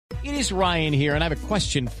It is Ryan here, and I have a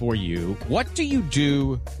question for you. What do you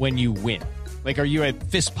do when you win? Like, are you a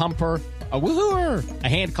fist pumper, a woohooer, a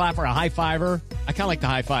hand clapper, a high fiver? I kind of like the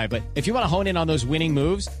high five, but if you want to hone in on those winning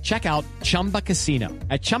moves, check out Chumba Casino.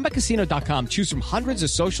 At ChumbaCasino.com, choose from hundreds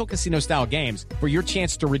of social casino-style games for your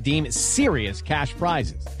chance to redeem serious cash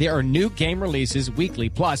prizes. There are new game releases weekly,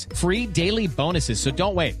 plus free daily bonuses. So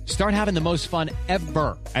don't wait. Start having the most fun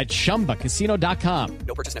ever at ChumbaCasino.com.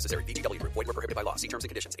 No purchase necessary. VGW Group. Void where prohibited by law. See terms and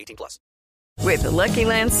conditions. 18+. With the Lucky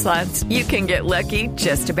Land Slots, you can get lucky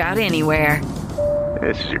just about anywhere.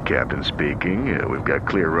 This is your captain speaking. We've got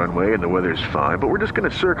clear runway and the weather's fine, but we're just going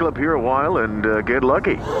to circle up here a while and get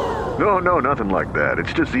lucky. No, nothing like that.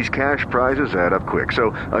 It's just these cash prizes add up quick.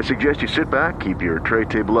 So I suggest you sit back, keep your tray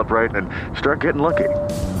table upright, and start getting lucky.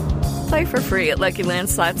 Play for free at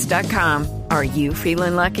LuckyLandSlots.com. Are you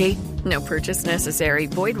feeling lucky? No purchase necessary.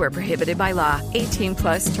 Void where prohibited by law.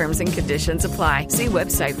 18+ terms and conditions apply. See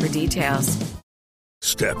website for details.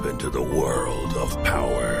 Step into the world of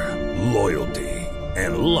power, loyalty,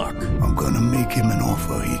 and luck. I'm gonna make him an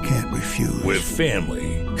offer he can't refuse. With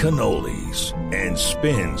family, cannolis, and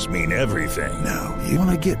spins mean everything. Now, you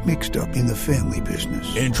wanna get mixed up in the family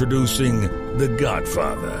business. Introducing The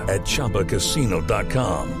Godfather at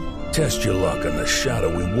ChumbaCasino.com. Test your luck in the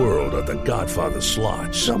shadowy world of The Godfather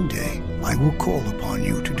slot. Someday, I will call upon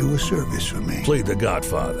you to do a service for me. Play The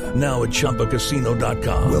Godfather, now at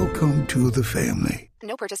ChumbaCasino.com. Welcome to the family.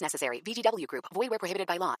 No purchase necessary. VGW Group. Void where prohibited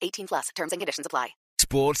by law. 18+. Terms and conditions apply.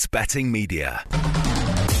 Sports Betting Media.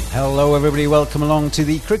 Hello everybody, welcome along to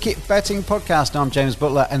the Cricket Betting Podcast. I'm James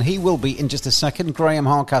Butler and he will be in just a second, Graham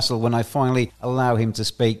Hardcastle, when I finally allow him to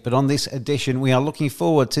speak. But on this edition we are looking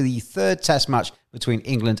forward to the third test match between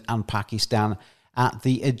England and Pakistan at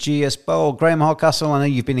the Ageas Bowl. Graham Hardcastle, I know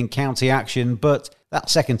you've been in county action, but that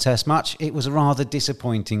second test match, it was rather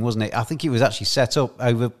disappointing, wasn't it? I think it was actually set up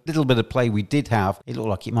over a little bit of play we did have. It looked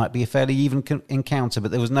like it might be a fairly even encounter, but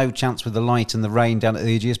there was no chance with the light and the rain down at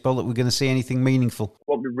the Ageas Bowl that we're going to see anything meaningful.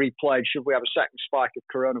 What we replayed, should we have a second spike of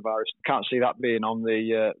coronavirus? Can't see that being on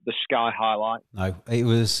the Sky highlight. No, it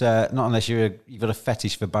was not unless you've got a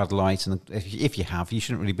fetish for bad light, and if you have, you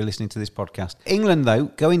shouldn't really be listening to this podcast. England, though,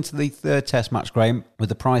 go into the third test match, Graham, with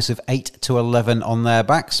the price of 8-11 on their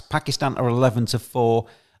backs. Pakistan are 11-4.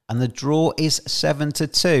 And the draw is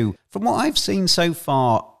 7-2. From what I've seen so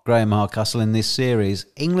far, Graham Hardcastle, in this series,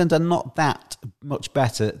 England are not that much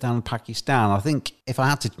better than Pakistan. I think if I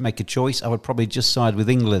had to make a choice, I would probably just side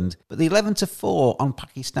with England. But the 11-4 on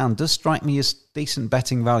Pakistan does strike me as decent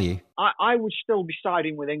betting value. I would still be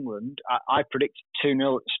siding with England. I predicted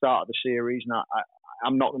 2-0 at the start of the series, and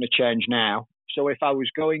I'm not going to change now. So if I was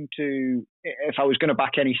going to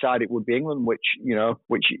back any side, it would be England, which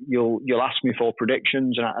you'll ask me for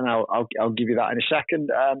predictions, and I'll give you that in a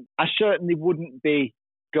second. I certainly wouldn't be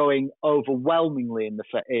going overwhelmingly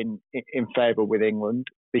in favour with England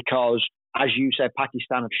because, as you said,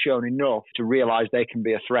 Pakistan have shown enough to realise they can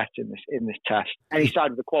be a threat in this test. Any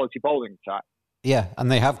side with a quality bowling attack. Yeah, and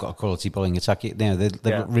they have got a quality bowling attack.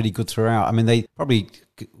 They're really good throughout. I mean, they probably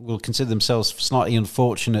will consider themselves slightly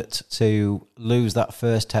unfortunate to lose that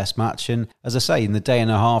first test match. And as I say, in the day and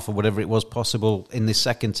a half or whatever it was possible in this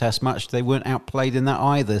second test match, they weren't outplayed in that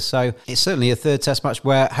either. So it's certainly a third test match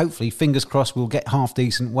where hopefully, fingers crossed, we'll get half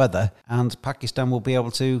decent weather and Pakistan will be able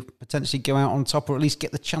to potentially go out on top, or at least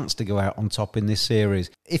get the chance to go out on top in this series.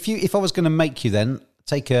 If I was going to make you then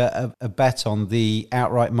take a bet on the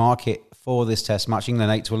outright market for this test match,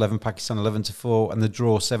 England 8-11, Pakistan 11-4, and the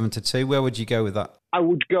draw 7-2, where would you go with that? I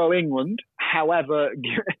would go England. However,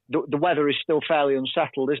 the weather is still fairly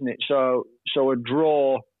unsettled, isn't it? So a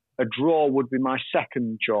draw would be my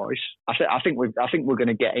second choice. I think we're going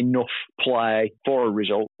to get enough play for a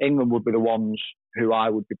result. England would be the ones who I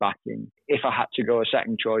would be backing. If I had to go a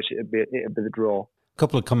second choice, it'd be the draw.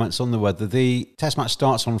 Couple of comments on the weather. The test match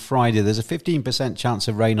starts on Friday. There's a 15% chance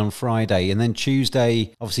of rain on Friday, and then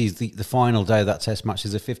Tuesday, obviously the final day of that test match,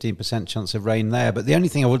 is a 15% chance of rain there. But the only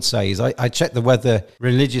thing I would say is I checked the weather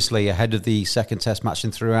religiously ahead of the second test match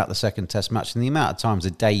and throughout the second test match, and the amount of times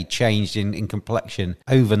a day changed in complexion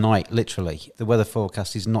overnight, literally. The weather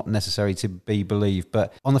forecast is not necessary to be believed,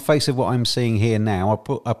 but on the face of what I'm seeing here now,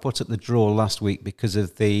 I put at the draw last week because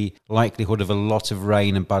of the likelihood of a lot of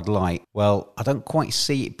rain and bad light. Well, I don't quite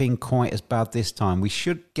see it being quite as bad this time. We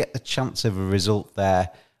should get the chance of a result there,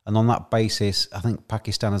 And on that basis, I think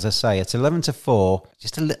Pakistan, as I say, it's 11-4,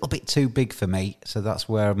 just a little bit too big for me. So that's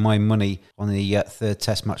where my money on the third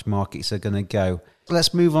test match markets are going to go.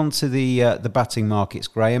 Let's move on to the batting markets,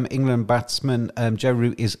 Graham. England batsman Joe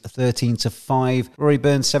Root is 13-5. Rory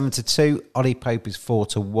Burns 7-2. Ollie Pope is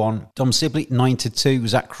 4-1. Dom Sibley 9-2.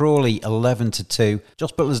 Zach Crawley 11-2.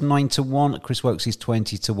 Josh Butler's 9-1. Chris Woakes is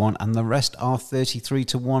 20-1, and the rest are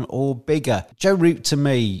 33-1 or bigger. Joe Root, to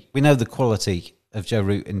me, we know the quality of Joe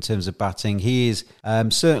Root in terms of batting. He is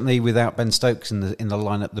certainly, without Ben Stokes in the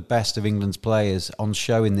lineup, the best of England's players on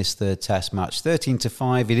show in this third test match.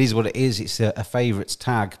 13-5, it is what it is. It's a favourites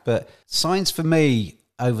tag, but signs for me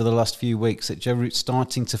over the last few weeks that Joe Root's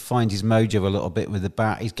starting to find his mojo a little bit with the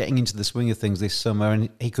bat. He's getting into the swing of things this summer, and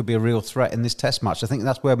he could be a real threat in this test match. I think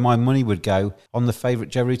that's where my money would go, on the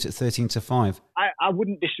favourite Joe Root at 13-5. I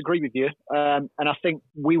wouldn't disagree with you, and I think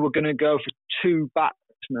we were going to go for two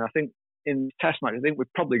batsmen. I think in the test match, I think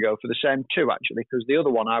we'd probably go for the same two, actually, because the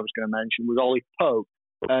other one I was going to mention was Ollie Pope,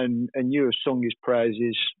 and you have sung his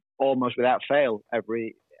praises almost without fail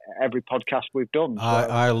every podcast we've done. So,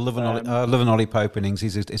 I love an Ollie Pope innings.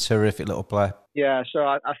 He's a terrific little player. Yeah, so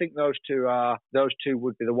I think those two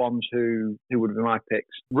would be the ones who would be my picks.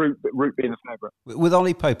 Root being the favourite. With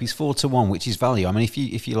Ollie Pope, he's 4-1, which is value. I mean,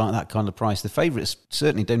 if you like that kind of price, the favourites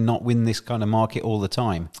certainly do not win this kind of market all the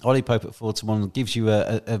time. Ollie Pope at 4-1 gives you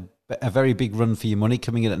a very big run for your money,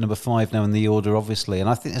 coming in at number 5 now in the order, obviously. And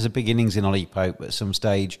I think there's a big innings in Ollie Pope at some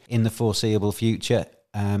stage in the foreseeable future.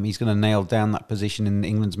 He's going to nail down that position in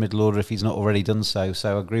England's middle order if he's not already done so.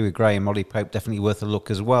 So I agree with Graham. Ollie Pope definitely worth a look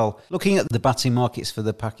as well. Looking at the batting markets for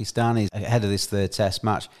the Pakistanis ahead of this third test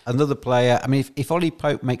match, another player, I mean, if Ollie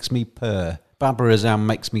Pope makes me purr, Babar Azam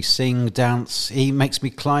makes me sing, dance. He makes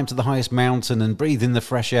me climb to the highest mountain and breathe in the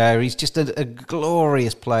fresh air. He's just a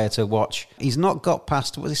glorious player to watch. He's not got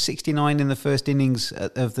past 69 in the first innings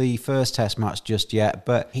of the first test match just yet,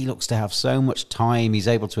 but he looks to have so much time. He's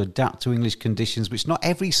able to adapt to English conditions, which not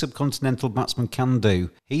every subcontinental batsman can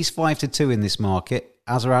do. He's 5-2 in this market.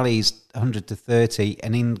 Azhar Ali's 100-30,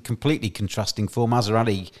 and in completely contrasting form, Azhar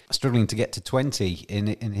Ali struggling to get to 20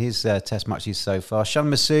 in his test matches so far.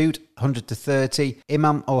 Shan Masood 100-30.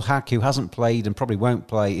 Imam Ul Haq, who hasn't played and probably won't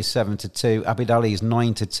play, is 7-2. Abid Ali is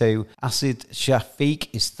 9-2. Asid Shafiq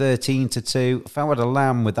is 13-2. Fawad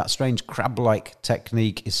Alam, with that strange crab-like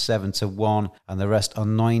technique, is 7-1, and the rest are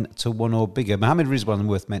 9-1 or bigger. Mohammad Rizwan,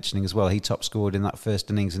 worth mentioning as well. He top scored in that first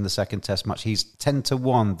innings in the second test match. He's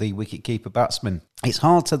 10-1, the wicket-keeper batsman. It's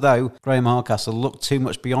hard to, though, Graham Hardcastle, look too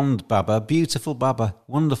much beyond Babar. Beautiful Babar.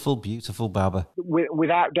 Wonderful, beautiful Babar.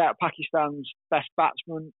 Without doubt, Pakistan's best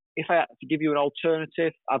batsman. If I had to give you an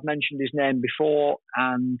alternative, I've mentioned his name before,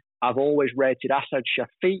 and I've always rated Asad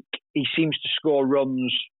Shafiq. He seems to score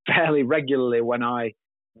runs fairly regularly when I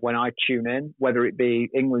tune in, whether it be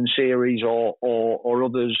England series or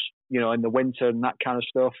others, in the winter and that kind of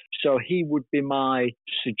stuff. So he would be my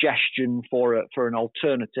suggestion for an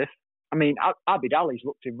alternative. I mean, Abid Ali's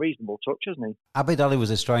looked in reasonable touch, hasn't he? Abid Ali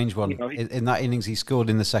was a strange one in that innings he scored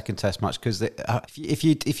in the second test match, because if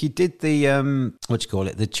you did the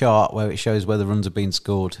the chart where it shows where the runs have been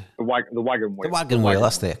scored, the wagon wheel. The wagon wheel,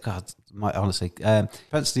 that's it. God, honestly,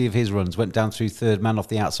 propensity of his runs went down through third man off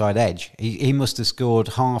the outside edge. He must have scored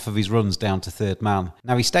half of his runs down to third man.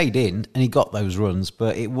 Now, he stayed in and he got those runs,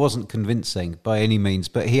 but it wasn't convincing by any means.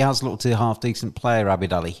 But he has looked a half-decent player,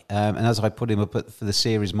 Abid Ali. And as I put him up for the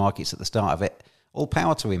series markets at the start of it, all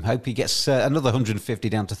power to him. Hope he gets another 150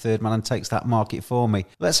 down to third man and takes that market for me.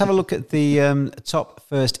 Let's have a look at the top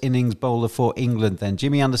first innings bowler for England then.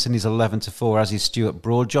 Jimmy Anderson is 11-4, as is Stuart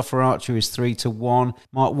Broad. Jofra Archer is 3-1.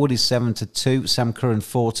 Mark Wood is 7-2. Sam Curran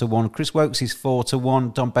 4-1. Chris Woakes is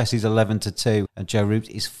 4-1. Don Bess is 11-2. And Joe Root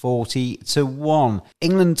is 40-1.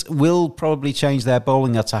 England will probably change their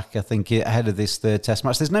bowling attack, I think, ahead of this third test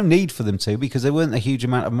match. There's no need for them to, because there weren't a huge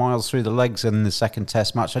amount of miles through the legs in the second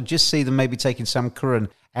test match. I just see them maybe taking Sam Curran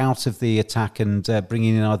out of the attack and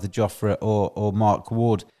bringing in either Jofra or Mark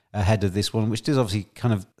Wood ahead of this one, which does obviously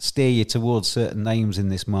kind of steer you towards certain names in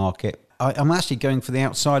this market. I'm actually going for the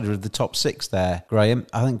outsider of the top six there, Graham.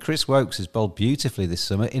 I think Chris Woakes has bowled beautifully this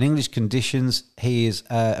summer. In English conditions, he is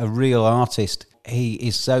a real artist. He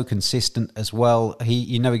is so consistent as well.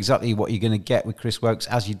 You know exactly what you're going to get with Chris Woakes,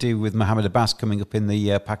 as you do with Mohammad Abbas coming up in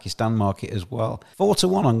the Pakistan market as well.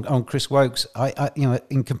 4-1 on Chris Woakes.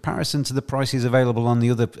 In comparison to the prices available on the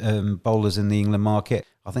other bowlers in the England market,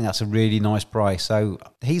 I think that's a really nice price. So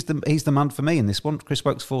he's the man for me in this one. Chris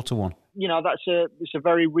Woakes 4-1. It's a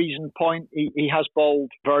very reasoned point. He has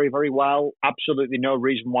bowled very, very well. Absolutely no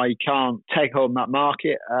reason why he can't take home that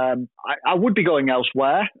market. I would be going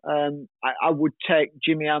elsewhere. I would take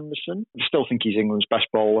Jimmy Anderson. I still think he's England's best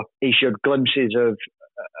bowler. He showed glimpses of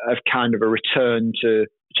kind of a return to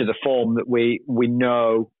the form that we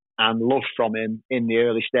know and love from him in the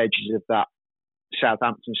early stages of that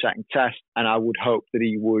Southampton second test, and I would hope that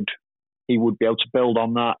he would be able to build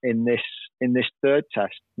on that in this third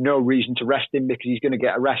test. No reason to rest him because he's going to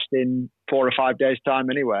get a rest in 4 or 5 days' time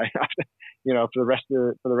anyway. For the rest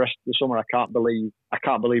of the summer, I can't believe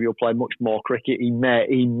he'll play much more cricket. He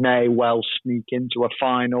may well sneak into a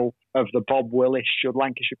final of the Bob Willis should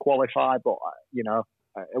Lancashire qualify, but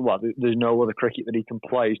there's no other cricket that he can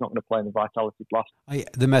play. He's not going to play in the Vitality Blast.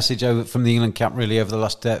 The message over from the England camp really over the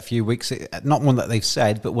last few weeks, not one that they've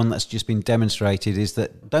said, but one that's just been demonstrated, is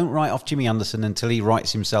that don't write off Jimmy Anderson until he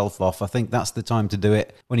writes himself off. I think that's the time to do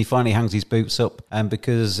it, when he finally hangs his boots up,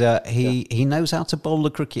 because he knows how to bowl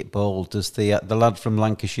the cricket ball, does the lad from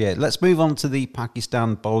Lancashire. Let's move on to the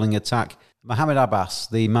Pakistan bowling attack. Mohamed Abbas,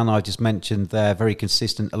 the man I just mentioned there, very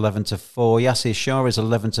consistent, 11-4. Yasir Shah is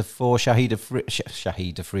 11-4.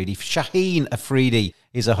 Shaheen Afridi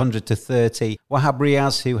is 100-30. Wahab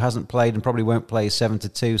Riaz, who hasn't played and probably won't play, is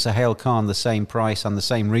 7-2. Sohail Khan, the same price and the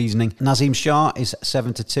same reasoning. Nazim Shah is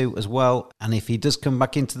 7-2 as well. And if he does come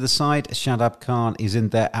back into the side, Shadab Khan is in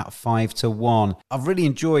there at 5-1. I've really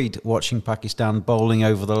enjoyed watching Pakistan bowling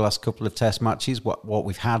over the last couple of test matches, what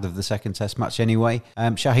we've had of the second test match anyway.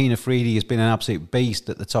 Shaheen Afridi has been an absolute beast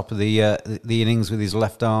at the top of the innings with his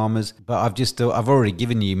left armers. But I've already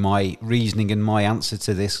given you my reasoning and my answer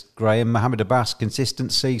to this, Graham. Mohamed Abbas,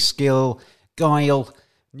 consistency, skill, guile,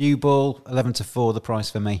 new ball, 11-4, the price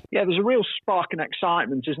for me. Yeah, there's a real spark and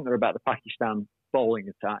excitement, isn't there, about the Pakistan bowling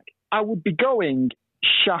attack? I would be going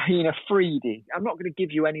Shaheen Afridi. I'm not going to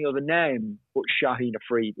give you any other name but Shaheen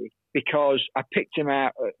Afridi, because I picked him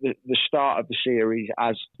out at the start of the series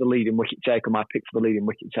as the leading wicket taker, my pick for the leading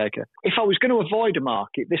wicket taker. If I was going to avoid a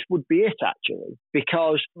market, this would be it, actually,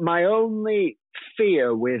 because my only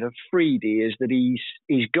fear with Afridi is that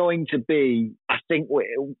he's going to be, I think,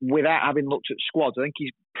 without having looked at squads, I think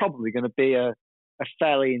he's probably going to be a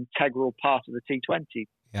fairly integral part of the T20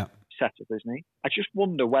 setup, isn't he? I just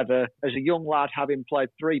wonder whether, as a young lad, having played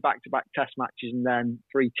 3 back-to-back test matches and then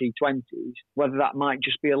 3 T20s, whether that might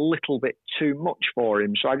just be a little bit too much for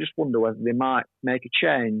him. So I just wonder whether they might make a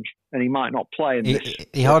change and he might not play in this.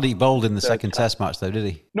 He hardly bowled in the second test match, though, did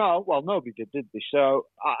he? No, well, nobody did they? So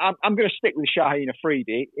I'm going to stick with Shaheen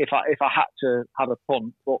Afridi if I had to have a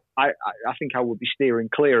punt, but I think I would be steering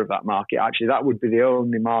clear of that market. Actually, that would be the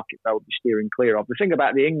only market I would be steering clear of. The thing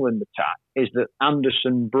about the England attack is that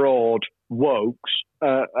Anderson, Broad, Woakes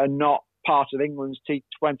are not part of England's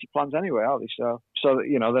T20 plans anyway, are they? So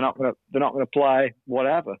they're not going to play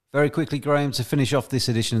whatever. Very quickly, Graham, to finish off this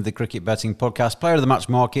edition of the Cricket Betting Podcast, player of the match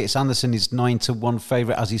market, Anderson is 9-1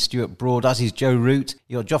 favourite, as is Stuart Broad, as is Joe Root.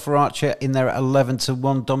 You got Jofra Archer in there at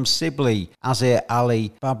 11-1. Dom Sibley, Azhar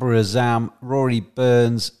Ali, Babar Azam, Rory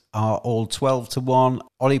Burns are all 12-1.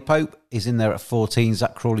 Ollie Pope is in there at 14.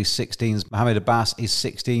 Zach Crawley's 16s. Mohamed Abbas is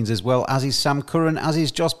 16s as well, as is Sam Curran, as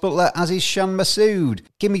is Josh Butler, as is Shan Masood.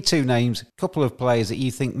 Give me 2 names, a couple of players that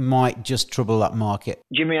you think might just trouble that market.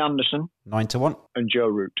 Jimmy Anderson. 9-1. And Joe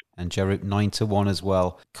Root. And Joe Root 9-1 as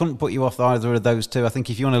well. Couldn't put you off either of those two. I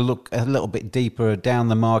think if you want to look a little bit deeper down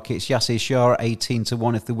the markets, Yasir Shah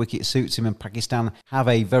 18-1 if the wicket suits him, and Pakistan have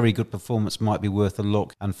a very good performance, might be worth a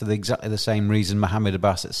look. And for exactly the same reason, Mohamed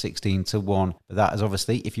Abbas at 16-1. But that is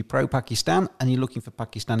obviously if you're pro-Pakistan and you're looking for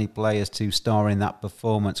Pakistani players to star in that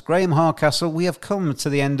performance. Graham Hardcastle, we have come to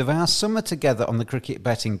the end of our summer together on the Cricket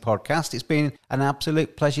Betting Podcast. It's been an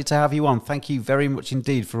absolute pleasure to have you on. Thank you very much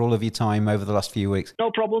indeed for all of your time over the last few weeks.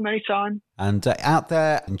 No problem, anytime. And out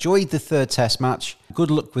there, enjoy the third test match.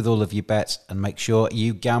 Good luck with all of your bets and make sure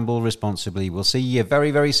you gamble responsibly. We'll see you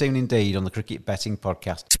very, very soon indeed on the Cricket Betting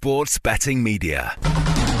Podcast. Sports Betting Media.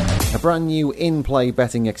 A brand new in-play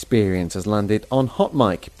betting experience has landed on Hot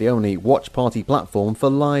Mic, the only watch party platform for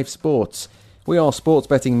live sports. We are Sports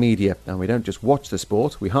Betting Media, and we don't just watch the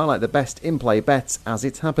sport, we highlight the best in-play bets as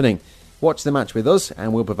it's happening. Watch the match with us,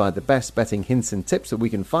 and we'll provide the best betting hints and tips that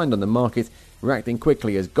we can find on the market, reacting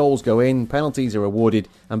quickly as goals go in, penalties are awarded,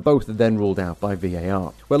 and both are then ruled out by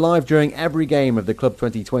VAR. We're live during every game of the Club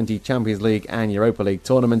 2020 Champions League and Europa League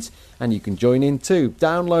tournaments, and you can join in too.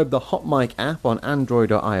 Download the Hot Mic app on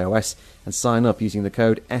Android or iOS and sign up using the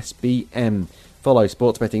code SBM. Follow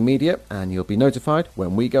Sports Betting Media, and you'll be notified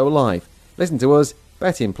when we go live. Listen to us,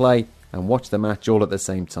 bet in play, and watch the match all at the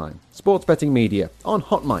same time. Sports Betting Media on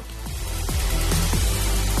Hot Mic.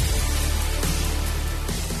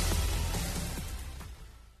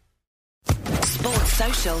 Sports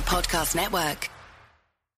Social Podcast Network.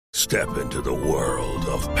 Step into the world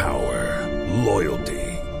of power, loyalty,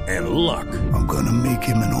 and luck. I'm gonna make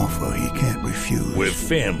him an offer he can't refuse. With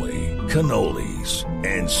family, cannolis,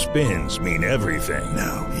 and spins mean everything.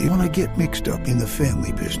 Now, you wanna get mixed up in the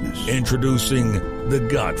family business. Introducing The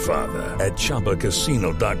Godfather at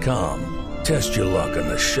ChumbaCasino.com. Test your luck in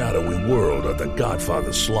the shadowy world of The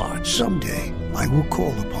Godfather slot. Someday, I will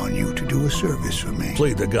call upon you to do a service for me.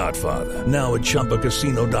 Play The Godfather now at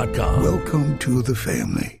ChumbaCasino.com. Welcome to the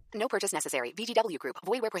family. No purchase necessary. VGW Group.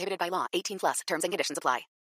 Void where prohibited by law. 18+. Terms and conditions apply.